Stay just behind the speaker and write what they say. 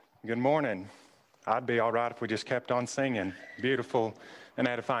Good morning. I'd be all right if we just kept on singing. Beautiful and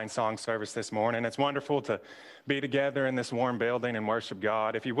edifying song service this morning. It's wonderful to be together in this warm building and worship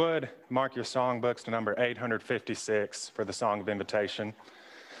God. If you would, mark your songbooks to number 856 for the Song of Invitation.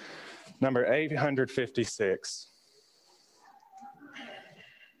 Number 856.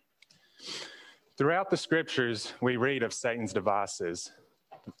 Throughout the scriptures, we read of Satan's devices,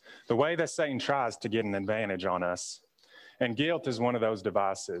 the way that Satan tries to get an advantage on us. And guilt is one of those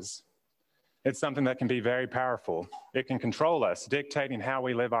devices. It's something that can be very powerful. It can control us, dictating how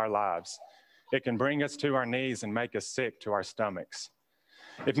we live our lives. It can bring us to our knees and make us sick to our stomachs.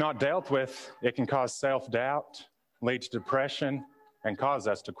 If not dealt with, it can cause self-doubt, lead to depression, and cause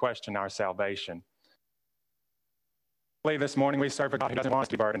us to question our salvation. This morning we serve a God who doesn't want us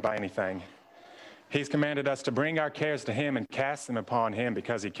to be burdened by anything. He's commanded us to bring our cares to Him and cast them upon Him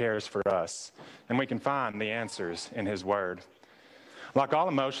because He cares for us. And we can find the answers in His Word. Like all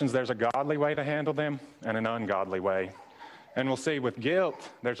emotions, there's a godly way to handle them and an ungodly way. And we'll see with guilt,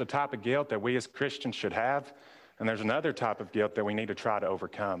 there's a type of guilt that we as Christians should have, and there's another type of guilt that we need to try to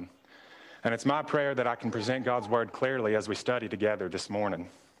overcome. And it's my prayer that I can present God's Word clearly as we study together this morning.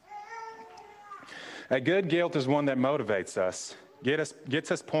 A good guilt is one that motivates us,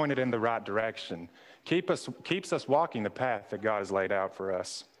 gets us pointed in the right direction, keeps us walking the path that God has laid out for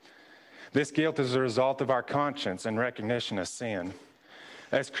us. This guilt is a result of our conscience and recognition of sin.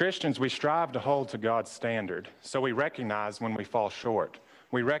 As Christians, we strive to hold to God's standard, so we recognize when we fall short.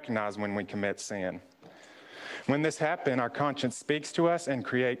 We recognize when we commit sin. When this happens, our conscience speaks to us and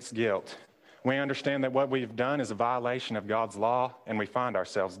creates guilt. We understand that what we've done is a violation of God's law, and we find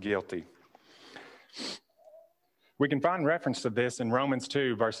ourselves guilty. We can find reference to this in Romans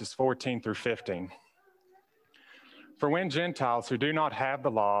 2, verses 14 through 15. For when Gentiles who do not have the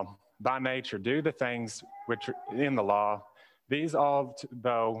law by nature do the things which are in the law, these all,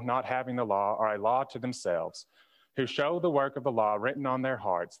 though not having the law, are a law to themselves, who show the work of the law written on their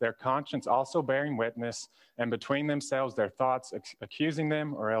hearts, their conscience also bearing witness, and between themselves their thoughts accusing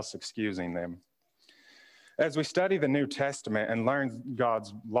them or else excusing them. As we study the New Testament and learn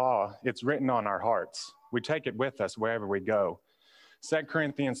God's law, it's written on our hearts. We take it with us wherever we go. 2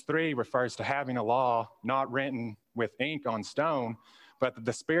 Corinthians 3 refers to having a law not written with ink on stone, but that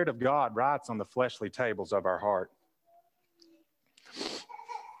the Spirit of God writes on the fleshly tables of our heart.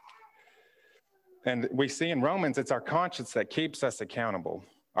 And we see in Romans, it's our conscience that keeps us accountable.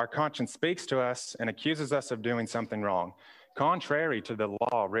 Our conscience speaks to us and accuses us of doing something wrong, contrary to the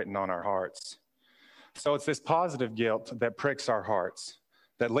law written on our hearts. So it's this positive guilt that pricks our hearts,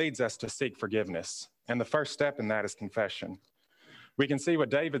 that leads us to seek forgiveness. And the first step in that is confession. We can see what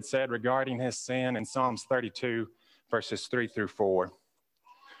David said regarding his sin in Psalms 32, verses 3 through 4.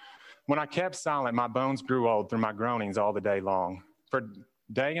 When I kept silent, my bones grew old through my groanings all the day long. For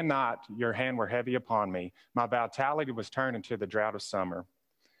day and night your hand were heavy upon me. My vitality was turned into the drought of summer.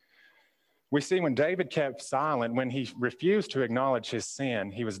 We see when David kept silent, when he refused to acknowledge his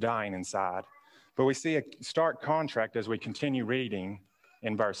sin, he was dying inside. But we see a stark contrast as we continue reading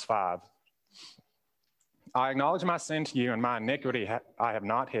in verse 5. I acknowledge my sin to you, and my iniquity I have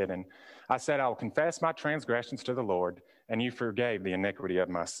not hidden. I said, I will confess my transgressions to the Lord, and you forgave the iniquity of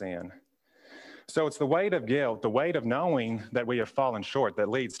my sin. So it's the weight of guilt, the weight of knowing that we have fallen short, that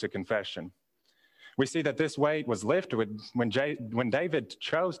leads to confession. We see that this weight was lifted when David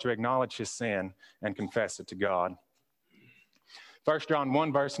chose to acknowledge his sin and confess it to God. 1 John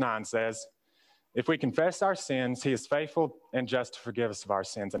 1, verse 9 says, if we confess our sins, he is faithful and just to forgive us of our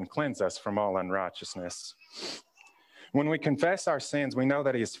sins and cleanse us from all unrighteousness. When we confess our sins, we know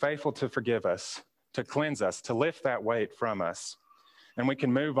that he is faithful to forgive us, to cleanse us, to lift that weight from us, and we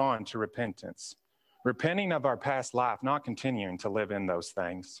can move on to repentance. Repenting of our past life, not continuing to live in those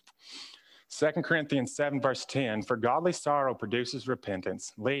things. 2 Corinthians 7, verse 10, for godly sorrow produces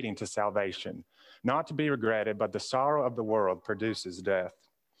repentance, leading to salvation, not to be regretted, but the sorrow of the world produces death.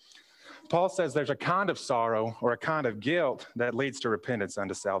 Paul says there's a kind of sorrow or a kind of guilt that leads to repentance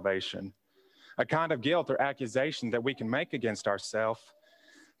unto salvation. A kind of guilt or accusation that we can make against ourselves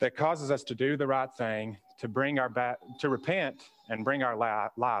that causes us to do the right thing, to repent and bring our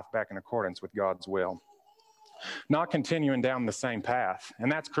life back in accordance with God's will. Not continuing down the same path. And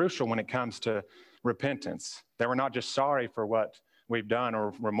that's crucial when it comes to repentance, that we're not just sorry for what we've done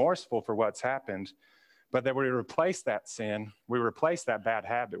or remorseful for what's happened, but that we replace that sin, we replace that bad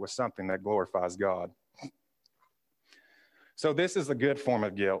habit with something that glorifies God. So this is a good form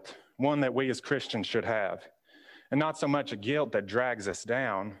of guilt, one that we as Christians should have. And not so much a guilt that drags us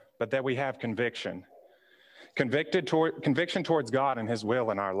down, but that we have conviction. Conviction towards God and his will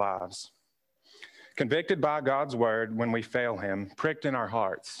in our lives. Convicted by God's word when we fail him, pricked in our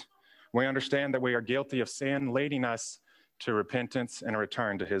hearts. We understand that we are guilty of sin, leading us to repentance and a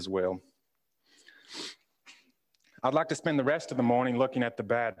return to his will. I'd like to spend the rest of the morning looking at the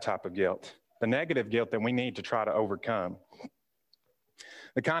bad type of guilt, the negative guilt that we need to try to overcome.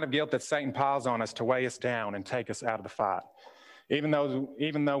 The kind of guilt that Satan piles on us to weigh us down and take us out of the fight. Even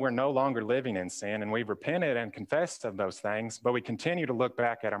though we're no longer living in sin and we've repented and confessed of those things, but we continue to look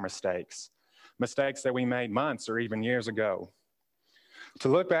back at our mistakes that we made months or even years ago. To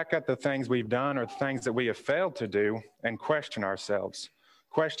look back at the things we've done or the things that we have failed to do and question ourselves,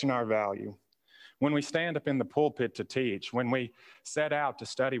 question our value. When we stand up in the pulpit to teach, when we set out to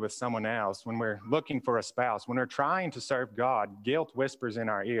study with someone else, when we're looking for a spouse, when we're trying to serve God, guilt whispers in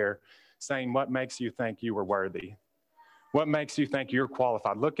our ear saying, what makes you think you were worthy? What makes you think you're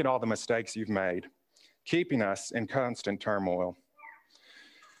qualified? Look at all the mistakes you've made, keeping us in constant turmoil.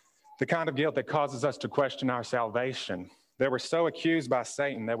 The kind of guilt that causes us to question our salvation, that we're so accused by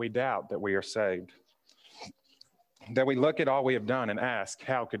Satan that we doubt that we are saved, that we look at all we have done and ask,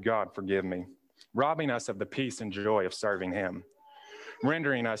 how could God forgive me? Robbing us of the peace and joy of serving him,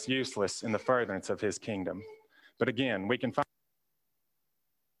 rendering us useless in the furtherance of his kingdom. But again, we can find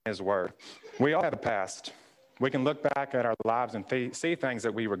his word. We all have a past. We can look back at our lives and see things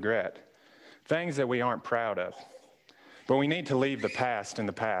that we regret, things that we aren't proud of. But we need to leave the past in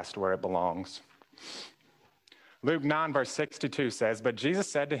the past where it belongs. Luke 9, verse 62 says, but Jesus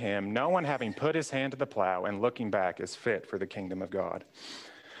said to him, no one having put his hand to the plow and looking back is fit for the kingdom of God.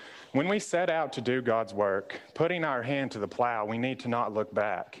 When we set out to do God's work, putting our hand to the plow, we need to not look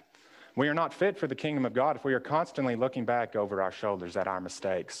back. We are not fit for the kingdom of God if we are constantly looking back over our shoulders at our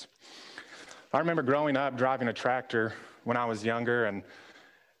mistakes. I remember growing up driving a tractor when I was younger, and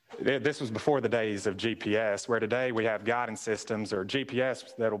this was before the days of GPS, where today we have guidance systems or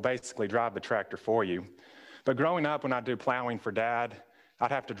GPS that will basically drive the tractor for you. But growing up, when I'd do plowing for Dad,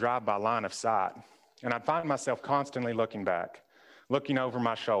 I'd have to drive by line of sight. And I'd find myself constantly looking back, looking over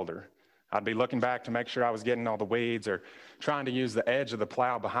my shoulder. I'd be looking back to make sure I was getting all the weeds or trying to use the edge of the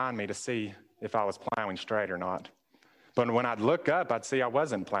plow behind me to see if I was plowing straight or not. But when I'd look up, I'd see I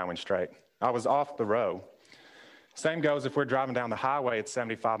wasn't plowing straight. I was off the row. Same goes if we're driving down the highway at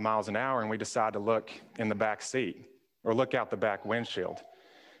 75 miles an hour and we decide to look in the back seat or look out the back windshield.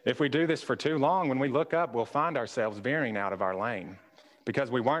 If we do this for too long, when we look up, we'll find ourselves veering out of our lane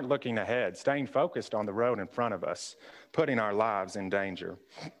because we weren't looking ahead, staying focused on the road in front of us, putting our lives in danger.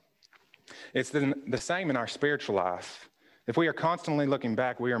 It's the same in our spiritual life. If we are constantly looking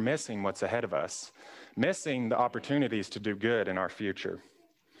back, we are missing what's ahead of us, missing the opportunities to do good in our future.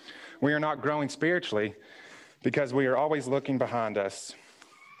 We are not growing spiritually because we are always looking behind us.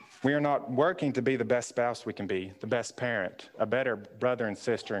 We are not working to be the best spouse we can be, the best parent, a better brother and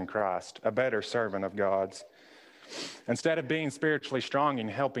sister in Christ, a better servant of God's. Instead of being spiritually strong and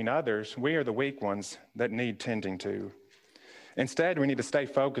helping others, we are the weak ones that need tending to. Instead, we need to stay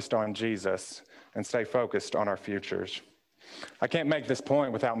focused on Jesus and stay focused on our futures. I can't make this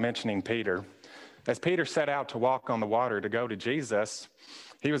point without mentioning Peter. As Peter set out to walk on the water to go to Jesus,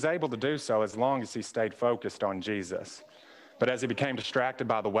 he was able to do so as long as he stayed focused on Jesus. But as he became distracted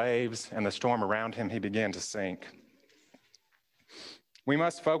by the waves and the storm around him, he began to sink. We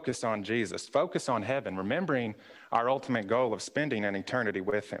must focus on Jesus, focus on heaven, remembering our ultimate goal of spending an eternity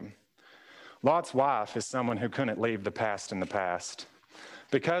with him. Lot's wife is someone who couldn't leave the past in the past.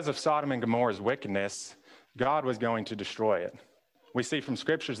 Because of Sodom and Gomorrah's wickedness, God was going to destroy it. We see from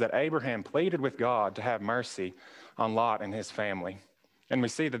scriptures that Abraham pleaded with God to have mercy on Lot and his family. And we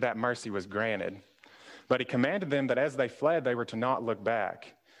see that that mercy was granted. But he commanded them that as they fled, they were to not look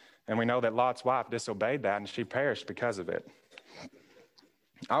back. And we know that Lot's wife disobeyed that, and she perished because of it.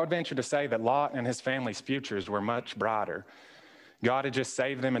 I would venture to say that Lot and his family's futures were much brighter. God had just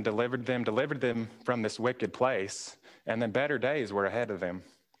saved them and delivered them from this wicked place, and then better days were ahead of them.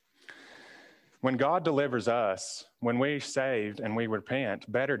 When God delivers us, when we're saved and we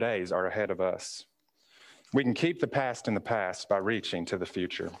repent, better days are ahead of us. We can keep the past in the past by reaching to the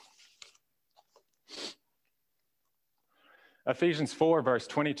future. Ephesians 4, verse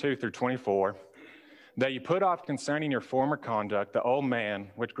 22 through 24, that you put off concerning your former conduct the old man,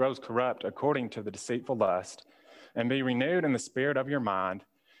 which grows corrupt according to the deceitful lust, and be renewed in the spirit of your mind,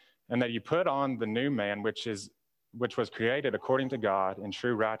 and that you put on the new man, which was created according to God in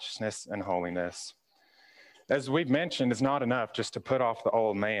true righteousness and holiness. As we've mentioned, it's not enough just to put off the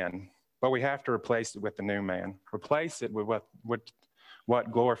old man, but we have to replace it with the new man. Replace it with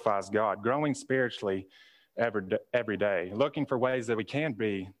what glorifies God, growing spiritually every day, looking for ways that we can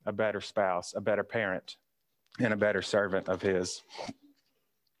be a better spouse, a better parent, and a better servant of his.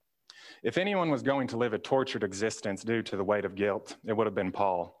 If anyone was going to live a tortured existence due to the weight of guilt, it would have been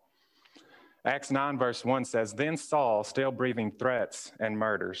Paul. Acts 9 verse 1 says, "Then Saul, still breathing threats and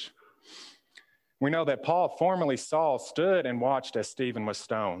murders." We know that Paul, formerly Saul, stood and watched as Stephen was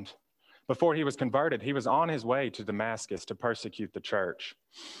stoned. Before he was converted, he was on his way to Damascus to persecute the church.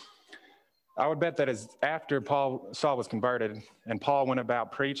 I would bet that after Saul was converted and Paul went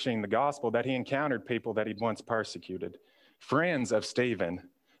about preaching the gospel, that he encountered people that he'd once persecuted, friends of Stephen,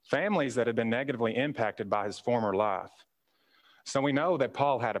 families that had been negatively impacted by his former life. So we know that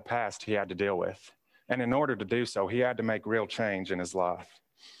Paul had a past he had to deal with. And in order to do so, he had to make real change in his life.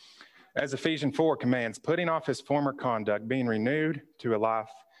 As Ephesians 4 commands, putting off his former conduct, being renewed to a life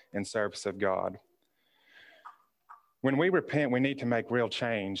in service of God. When we repent, we need to make real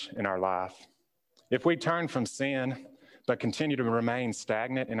change in our life. If we turn from sin, but continue to remain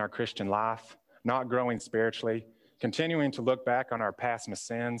stagnant in our Christian life, not growing spiritually, continuing to look back on our past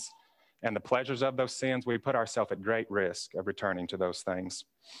sins and the pleasures of those sins, we put ourselves at great risk of returning to those things.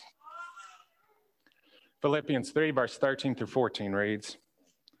 Philippians 3, verse 13 through 14 reads,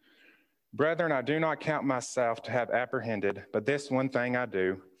 "Brethren, I do not count myself to have apprehended, but this one thing I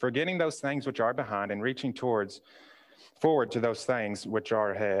do, forgetting those things which are behind and reaching forward to those things which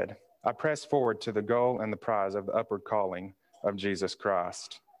are ahead. I press forward to the goal and the prize of the upward calling of Jesus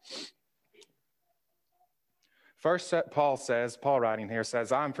Christ." First, Paul writing here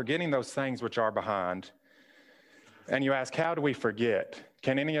says, "I'm forgetting those things which are behind." And you ask, how do we forget?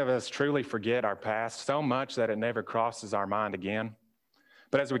 Can any of us truly forget our past so much that it never crosses our mind again?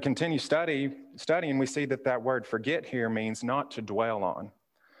 But as we continue studying, we see that word forget here means not to dwell on.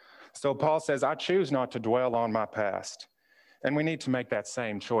 So Paul says, I choose not to dwell on my past. And we need to make that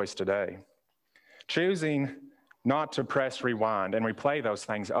same choice today. Choosing not to press rewind and replay those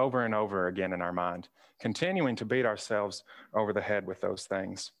things over and over again in our mind, continuing to beat ourselves over the head with those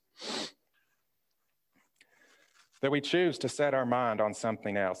things. That we choose to set our mind on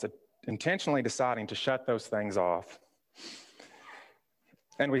something else, intentionally deciding to shut those things off.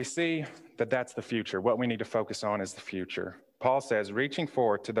 And we see that that's the future. What we need to focus on is the future. Paul says, reaching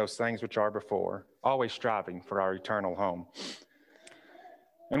forward to those things which are before, always striving for our eternal home.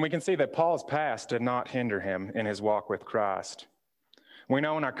 And we can see that Paul's past did not hinder him in his walk with Christ. We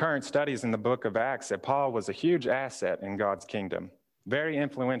know in our current studies in the book of Acts that Paul was a huge asset in God's kingdom, very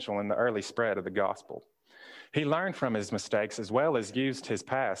influential in the early spread of the gospel. He learned from his mistakes as well as used his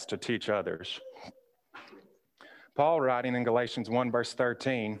past to teach others. Paul, writing in Galatians 1, verse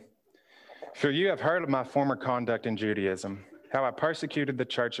 13, "For you have heard of my former conduct in Judaism, how I persecuted the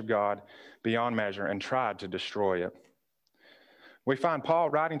church of God beyond measure and tried to destroy it." We find Paul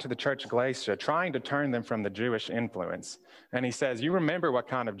writing to the church of Galatia, trying to turn them from the Jewish influence. And he says, you remember what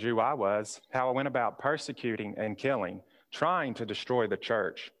kind of Jew I was, how I went about persecuting and killing, trying to destroy the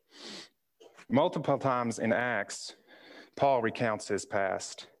church. Multiple times in Acts, Paul recounts his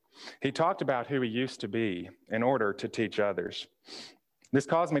past. He talked about who he used to be in order to teach others. This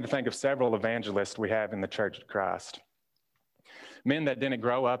caused me to think of several evangelists we have in the Church of Christ. Men that didn't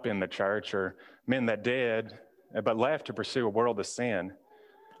grow up in the church, or men that did, but left to pursue a world of sin.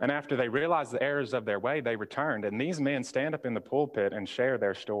 And after they realized the errors of their way, they returned. And these men stand up in the pulpit and share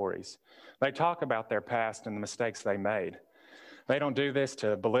their stories. They talk about their past and the mistakes they made. They don't do this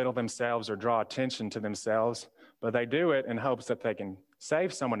to belittle themselves or draw attention to themselves, but they do it in hopes that they can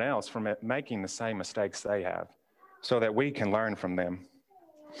save someone else from making the same mistakes they have, so that we can learn from them.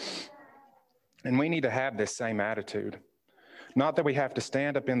 And we need to have this same attitude. Not that we have to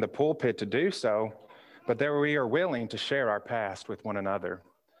stand up in the pulpit to do so, but that we are willing to share our past with one another.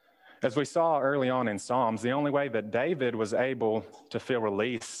 As we saw early on in Psalms, the only way that David was able to feel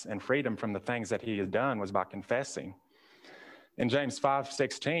release and freedom from the things that he had done was by confessing. In James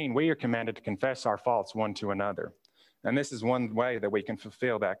 5:16, we are commanded to confess our faults one to another. And this is one way that we can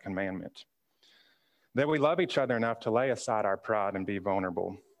fulfill that commandment. That we love each other enough to lay aside our pride and be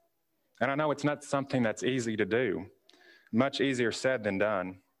vulnerable. And I know it's not something that's easy to do. Much easier said than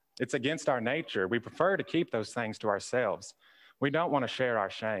done. It's against our nature. We prefer to keep those things to ourselves. We don't want to share our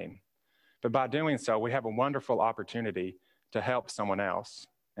shame. But by doing so, we have a wonderful opportunity to help someone else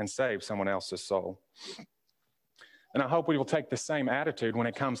and save someone else's soul. And I hope we will take the same attitude when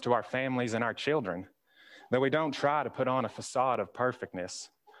it comes to our families and our children, that we don't try to put on a facade of perfectness.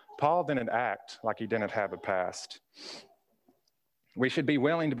 Paul didn't act like he didn't have a past. We should be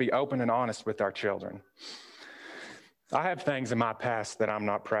willing to be open and honest with our children. I have things in my past that I'm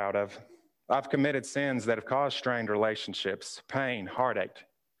not proud of. I've committed sins that have caused strained relationships, pain, heartache,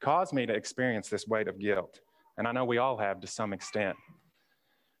 caused me to experience this weight of guilt. And I know we all have to some extent.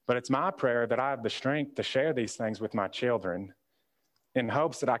 But it's my prayer that I have the strength to share these things with my children in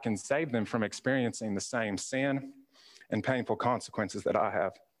hopes that I can save them from experiencing the same sin and painful consequences that I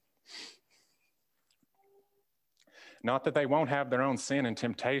have. Not that they won't have their own sin and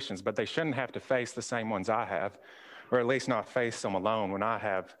temptations, but they shouldn't have to face the same ones I have, or at least not face them alone when I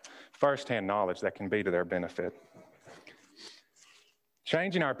have firsthand knowledge that can be to their benefit.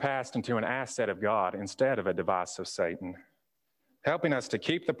 Changing our past into an asset of God instead of a device of Satan, helping us to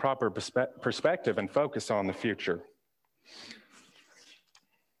keep the proper perspective and focus on the future.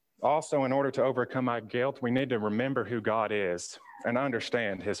 Also, in order to overcome our guilt, we need to remember who God is and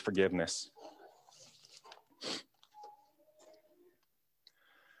understand his forgiveness.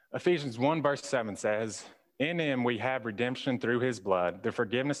 Ephesians 1 verse 7 says, "In him we have redemption through his blood, the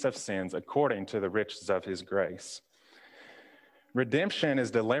forgiveness of sins according to the riches of his grace." Redemption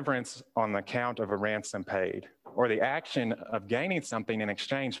is deliverance on account of a ransom paid, or the action of gaining something in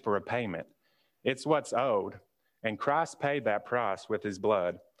exchange for a payment. It's what's owed, and Christ paid that price with his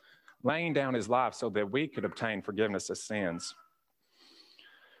blood, laying down his life so that we could obtain forgiveness of sins.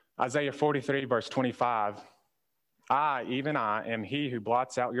 Isaiah 43 verse 25, "I, even I, am he who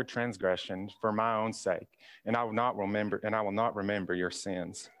blots out your transgressions for my own sake, and I will not remember your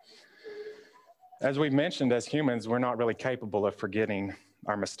sins." As we've mentioned, as humans, we're not really capable of forgetting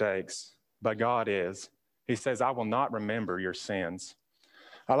our mistakes, but God is. He says, "I will not remember your sins."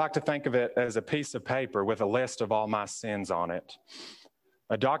 I like to think of it as a piece of paper with a list of all my sins on it,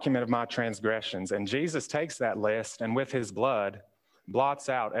 a document of my transgressions. And Jesus takes that list and with his blood blots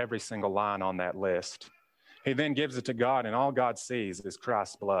out every single line on that list. He then gives it to God, and all God sees is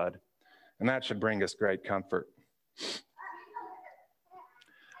Christ's blood. And that should bring us great comfort.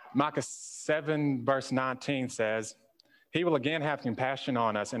 Micah 7 verse 19 says, "He will again have compassion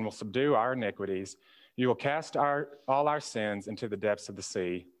on us and will subdue our iniquities. You will cast all our sins into the depths of the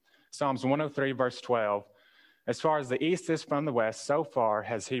sea." Psalms 103 verse 12, "As far as the east is from the west, so far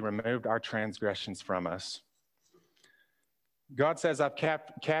has he removed our transgressions from us." God says, "I've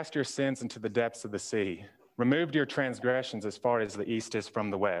cast your sins into the depths of the sea, removed your transgressions as far as the east is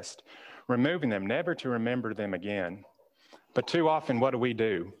from the west, removing them, never to remember them again." But too often, what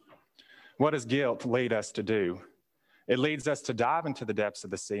do? What does guilt lead us to do? It leads us to dive into the depths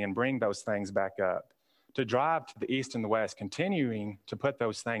of the sea and bring those things back up, to drive to the east and the west, continuing to put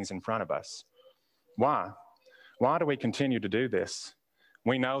those things in front of us. Why? Why do we continue to do this?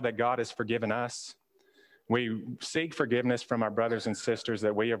 We know that God has forgiven us. We seek forgiveness from our brothers and sisters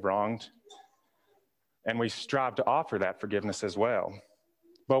that we have wronged, and we strive to offer that forgiveness as well.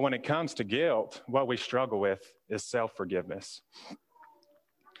 But when it comes to guilt, what we struggle with is self-forgiveness.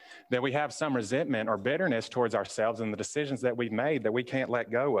 That we have some resentment or bitterness towards ourselves and the decisions that we've made that we can't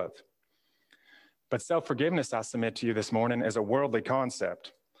let go of. But self-forgiveness, I submit to you this morning, is a worldly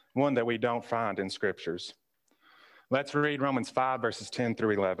concept, one that we don't find in scriptures. Let's read Romans 5, verses 10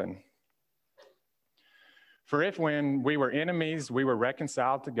 through 11. "For if when we were enemies, we were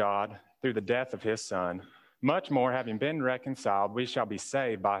reconciled to God through the death of his Son, much more, having been reconciled, we shall be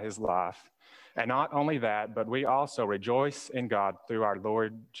saved by his life. And not only that, but we also rejoice in God through our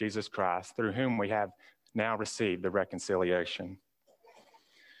Lord Jesus Christ, through whom we have now received the reconciliation."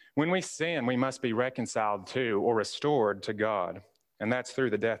 When we sin, we must be reconciled to or restored to God, and that's through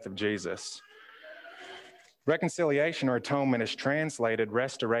the death of Jesus. Reconciliation or atonement is translated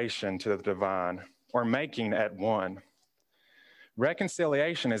restoration to the divine, or making at one.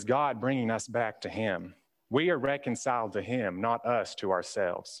 Reconciliation is God bringing us back to him. We are reconciled to him, not us to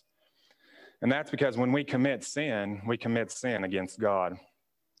ourselves. And that's because when we commit sin against God.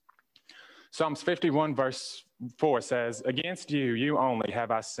 Psalms 51 verse 4 says, "Against you, you only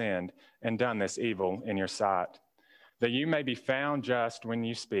have I sinned and done this evil in your sight, that you may be found just when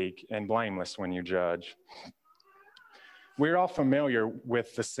you speak and blameless when you judge." We're all familiar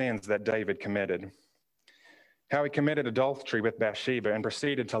with the sins that David committed. How he committed adultery with Bathsheba and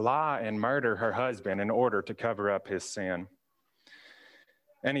proceeded to lie and murder her husband in order to cover up his sin.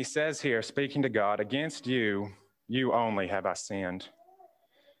 And he says here, speaking to God, "Against you, you only have I sinned."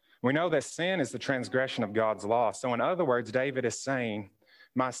 We know that sin is the transgression of God's law. So in other words, David is saying,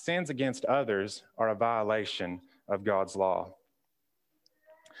 my sins against others are a violation of God's law.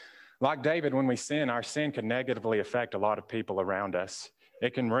 Like David, when we sin, our sin can negatively affect a lot of people around us.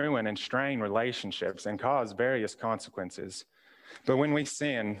 It can ruin and strain relationships and cause various consequences. But when we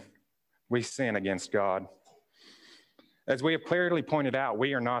sin against God. As we have clearly pointed out,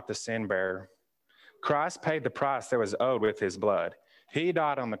 we are not the sin bearer. Christ paid the price that was owed with his blood. He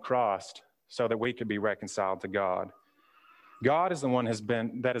died on the cross so that we could be reconciled to God. God is the one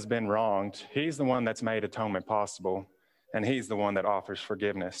that has been wronged. He's the one that's made atonement possible, and he's the one that offers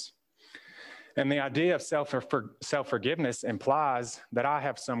forgiveness. And the idea of self-forgiveness implies that I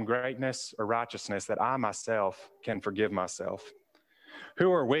have some greatness or righteousness that I myself can forgive myself.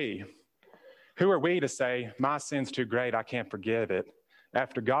 Who are we? Who are we to say, my sin's too great, I can't forgive it,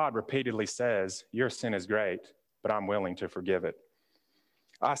 after God repeatedly says, your sin is great, but I'm willing to forgive it.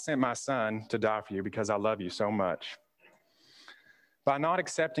 I sent my son to die for you because I love you so much. By not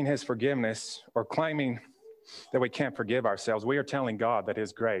accepting his forgiveness or claiming that we can't forgive ourselves, we are telling God that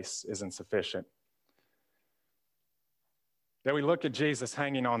his grace isn't sufficient. That we look at Jesus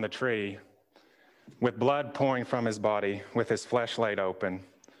hanging on the tree with blood pouring from his body, with his flesh laid open,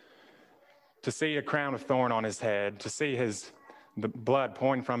 to see a crown of thorn on his head, to see the blood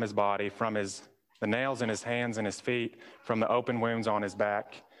pouring from his body, from the nails in his hands and his feet, from the open wounds on his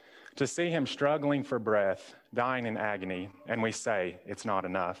back, to see him struggling for breath, dying in agony, and we say, it's not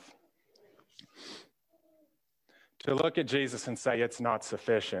enough. To look at Jesus and say, it's not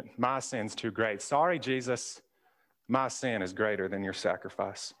sufficient. My sin's too great. Sorry, Jesus, my sin is greater than your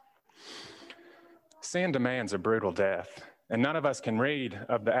sacrifice. Sin demands a brutal death, and none of us can read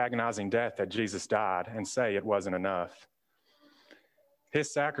of the agonizing death that Jesus died and say it wasn't enough.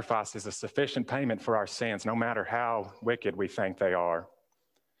 His sacrifice is a sufficient payment for our sins, no matter how wicked we think they are.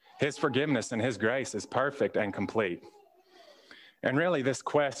 His forgiveness and his grace is perfect and complete. And really, this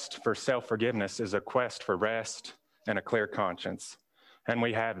quest for self-forgiveness is a quest for rest and a clear conscience. And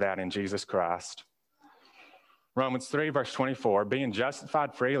we have that in Jesus Christ. Romans 3, verse 24, being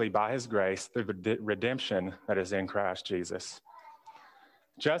justified freely by his grace through the redemption that is in Christ Jesus.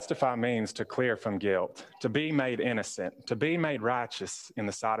 Justify means to clear from guilt, to be made innocent, to be made righteous in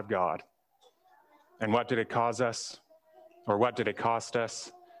the sight of God. And what did it cause us? Or what did it cost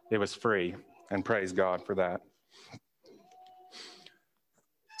us? It was free, and praise God for that.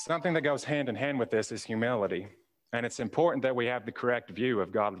 Something that goes hand in hand with this is humility. And it's important that we have the correct view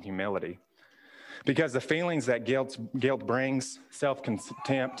of godly humility. Because the feelings that guilt brings,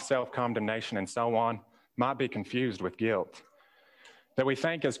 self-contempt, self-condemnation, and so on, might be confused with guilt. That we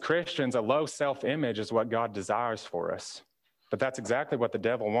think as Christians, a low self-image is what God desires for us. But that's exactly what the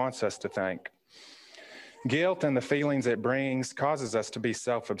devil wants us to think. Guilt and the feelings it brings causes us to be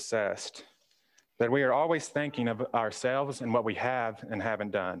self-obsessed. That we are always thinking of ourselves and what we have and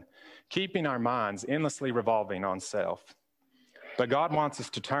haven't done, keeping our minds endlessly revolving on self. But God wants us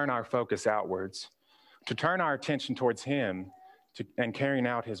to turn our focus outwards, to turn our attention towards him and carrying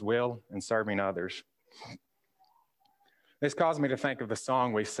out his will and serving others. This caused me to think of the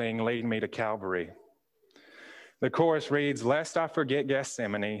song we sing, Lead Me to Calvary. The chorus reads, lest I forget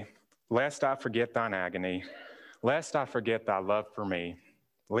Gethsemane, lest I forget thine agony, lest I forget thy love for me,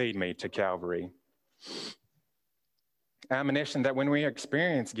 lead me to Calvary. Admonition that when we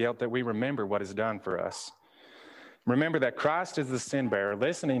experience guilt, that we remember what is done for us. Remember that Christ is the sin bearer,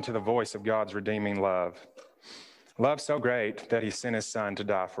 listening to the voice of God's redeeming love. Love so great that he sent his son to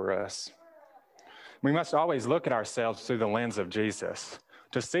die for us. We must always look at ourselves through the lens of Jesus,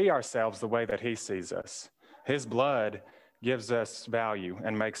 to see ourselves the way that he sees us. His blood gives us value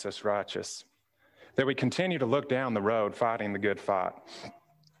and makes us righteous. That we continue to look down the road fighting the good fight.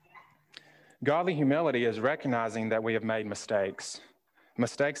 Godly humility is recognizing that we have made mistakes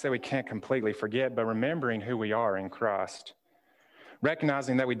that we can't completely forget, but remembering who we are in Christ.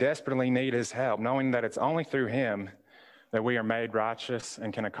 Recognizing that we desperately need his help, knowing that it's only through him that we are made righteous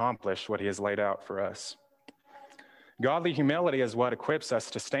and can accomplish what he has laid out for us. Godly humility is what equips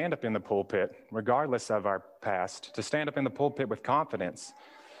us to stand up in the pulpit, regardless of our past, to stand up in the pulpit with confidence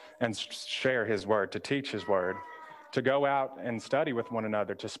and share his word, to teach his word, to go out and study with one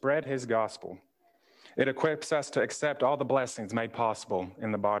another, to spread his gospel. It equips us to accept all the blessings made possible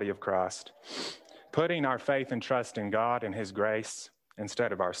in the body of Christ, putting our faith and trust in God and his grace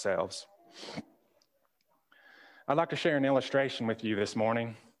instead of ourselves. I'd like to share an illustration with you this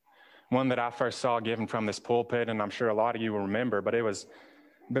morning, one that I first saw given from this pulpit, and I'm sure a lot of you will remember, but it was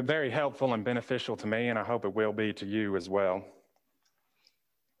very helpful and beneficial to me, and I hope it will be to you as well.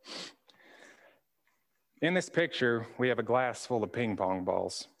 In this picture, we have a glass full of ping pong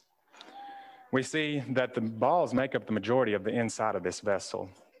balls. We see that the balls make up the majority of the inside of this vessel.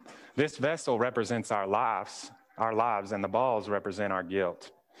 This vessel represents our lives, and the balls represent our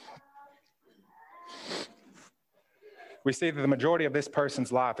guilt. We see that the majority of this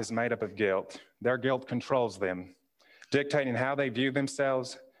person's life is made up of guilt. Their guilt controls them, dictating how they view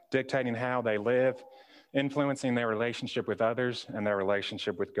themselves, dictating how they live, influencing their relationship with others and their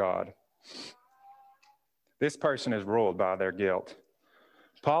relationship with God. This person is ruled by their guilt.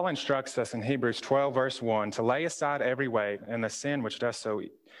 Paul instructs us in Hebrews 12, verse 1, to lay aside every weight and the sin which does so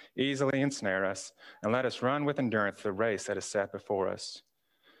easily ensnare us, and let us run with endurance the race that is set before us.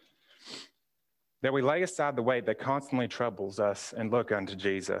 That we lay aside the weight that constantly troubles us and look unto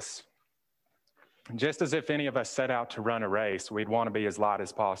Jesus. Just as if any of us set out to run a race, we'd want to be as light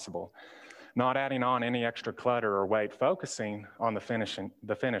as possible. not adding on any extra clutter or weight, focusing on the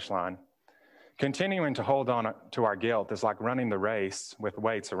finish line. Continuing to hold on to our guilt is like running the race with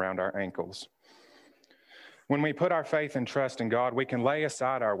weights around our ankles. When we put our faith and trust in God, we can lay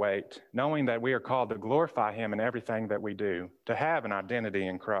aside our weight, knowing that we are called to glorify Him in everything that we do, to have an identity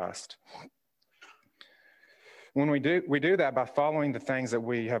in Christ. When we do that by following the things that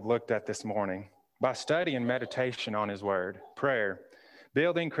we have looked at this morning, by study and meditation on His Word, prayer,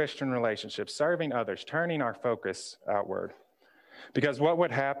 building Christian relationships, serving others, turning our focus outward. Because what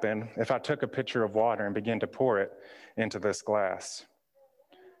would happen if I took a pitcher of water and began to pour it into this glass?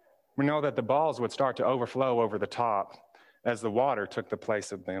 We know that the balls would start to overflow over the top as the water took the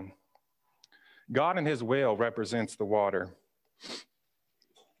place of them. God and His will represents the water.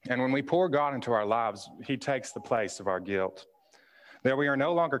 And when we pour God into our lives, He takes the place of our guilt. That we are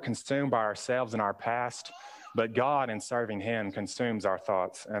no longer consumed by ourselves and our past, but God, in serving Him, consumes our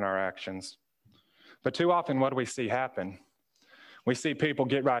thoughts and our actions. But too often, what do we see happen? We see people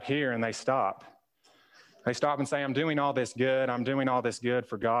get right here and they stop. They stop and say, I'm doing all this good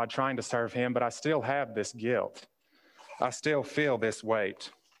for God, trying to serve Him, but I still have this guilt. I still feel this weight.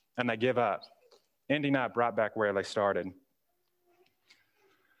 And they give up, ending up right back where they started.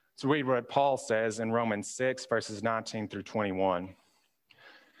 So read what Paul says in Romans 6, verses 19 through 21.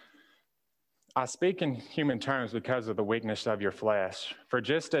 I speak in human terms because of the weakness of your flesh. For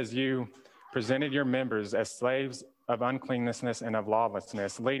just as you presented your members as slaves of uncleanness and of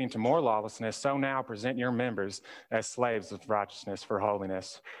lawlessness, leading to more lawlessness, so now present your members as slaves of righteousness for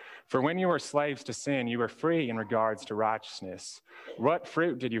holiness. For when you were slaves to sin, you were free in regards to righteousness. What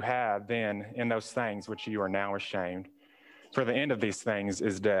fruit did you have then in those things which you are now ashamed? For the end of these things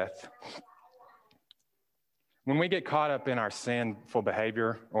is death. When we get caught up in our sinful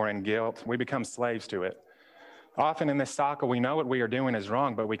behavior or in guilt, we become slaves to it. Often in this cycle, we know what we are doing is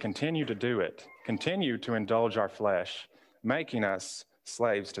wrong, but we continue to do it, continue to indulge our flesh, making us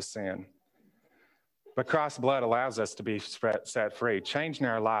slaves to sin. But Christ's blood allows us to be set free, changing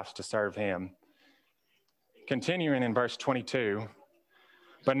our lives to serve Him. Continuing in verse 22,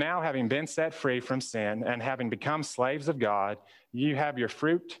 but now having been set free from sin and having become slaves of God, you have your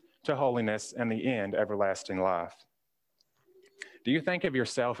fruit to holiness and the end, everlasting life. Do you think of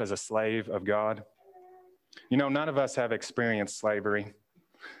yourself as a slave of God? You know, none of us have experienced slavery.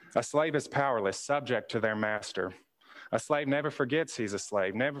 A slave is powerless, subject to their master. A slave never forgets he's a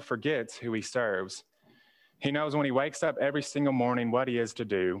slave, never forgets who he serves. He knows when he wakes up every single morning what he is to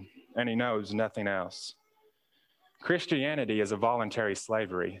do, and he knows nothing else. Christianity is a voluntary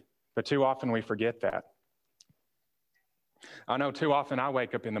slavery, but too often we forget that. I know too often I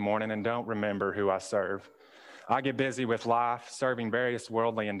wake up in the morning and don't remember who I serve. I get busy with life, serving various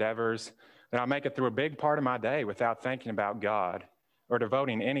worldly endeavors, and I make it through a big part of my day without thinking about God or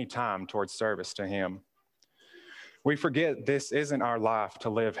devoting any time towards service to Him. We forget this isn't our life to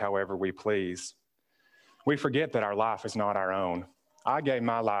live however we please. We forget that our life is not our own. I gave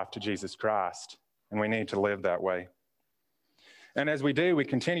my life to Jesus Christ, and we need to live that way. And as we do, we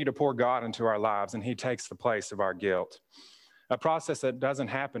continue to pour God into our lives, and He takes the place of our guilt. A process that doesn't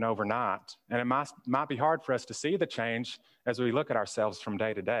happen overnight, and it might be hard for us to see the change as we look at ourselves from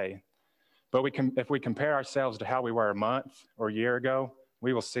day to day. But if we compare ourselves to how we were a month or a year ago,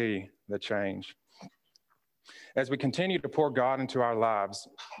 we will see the change. As we continue to pour God into our lives,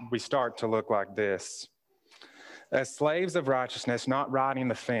 we start to look like this. As slaves of righteousness, not riding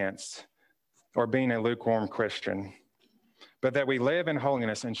the fence or being a lukewarm Christian, but that we live in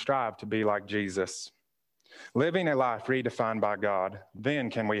holiness and strive to be like Jesus. Living a life redefined by God, then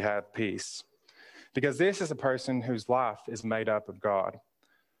can we have peace. Because this is a person whose life is made up of God.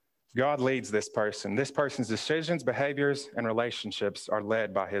 God leads this person. This person's decisions, behaviors, and relationships are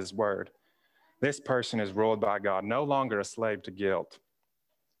led by His word. This person is ruled by God, no longer a slave to guilt.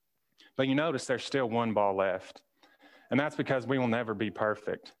 But you notice there's still one ball left, and that's because we will never be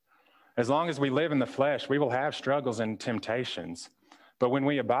perfect. As long as we live in the flesh, we will have struggles and temptations. But when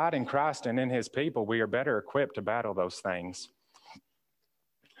we abide in Christ and in His people, we are better equipped to battle those things.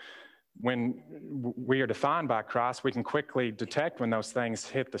 When we are defined by Christ, we can quickly detect when those things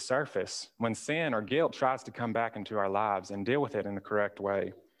hit the surface, when sin or guilt tries to come back into our lives, and deal with it in the correct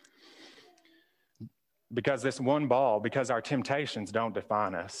way. Because our temptations don't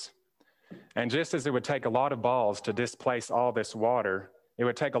define us. And just as it would take a lot of balls to displace all this water, it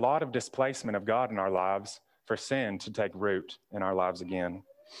would take a lot of displacement of God in our lives for sin to take root in our lives again.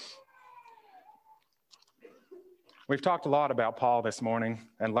 We've talked a lot about Paul this morning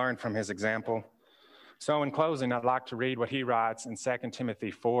and learned from his example. So in closing, I'd like to read what he writes in 2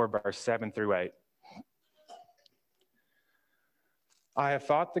 Timothy 4, verse 7 through 8. I have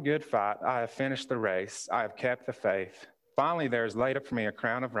fought the good fight. I have finished the race. I have kept the faith. Finally, there is laid up for me a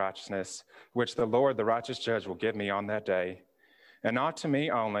crown of righteousness, which the Lord, the righteous judge, will give me on that day. And not to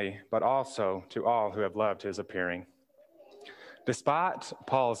me only, but also to all who have loved his appearing. Despite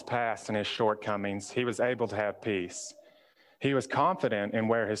Paul's past and his shortcomings, he was able to have peace. He was confident in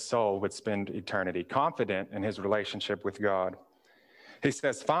where his soul would spend eternity, confident in his relationship with God. He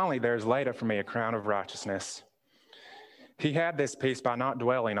says, finally, there is laid up for me a crown of righteousness. He had this peace by not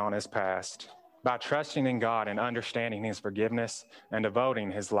dwelling on his past, by trusting in God and understanding his forgiveness and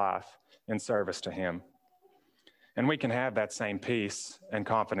devoting his life in service to him. And we can have that same peace and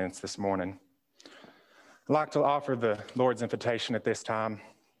confidence this morning. I'd like to offer the Lord's invitation at this time.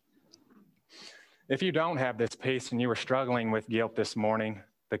 If you don't have this peace and you are struggling with guilt this morning,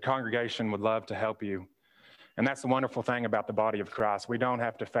 the congregation would love to help you. And that's the wonderful thing about the body of Christ. We don't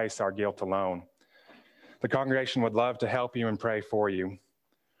have to face our guilt alone. The congregation would love to help you and pray for you.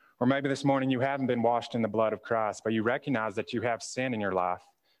 Or maybe this morning you haven't been washed in the blood of Christ, but you recognize that you have sin in your life.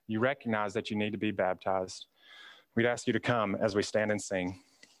 You recognize that you need to be baptized. We'd ask you to come as we stand and sing.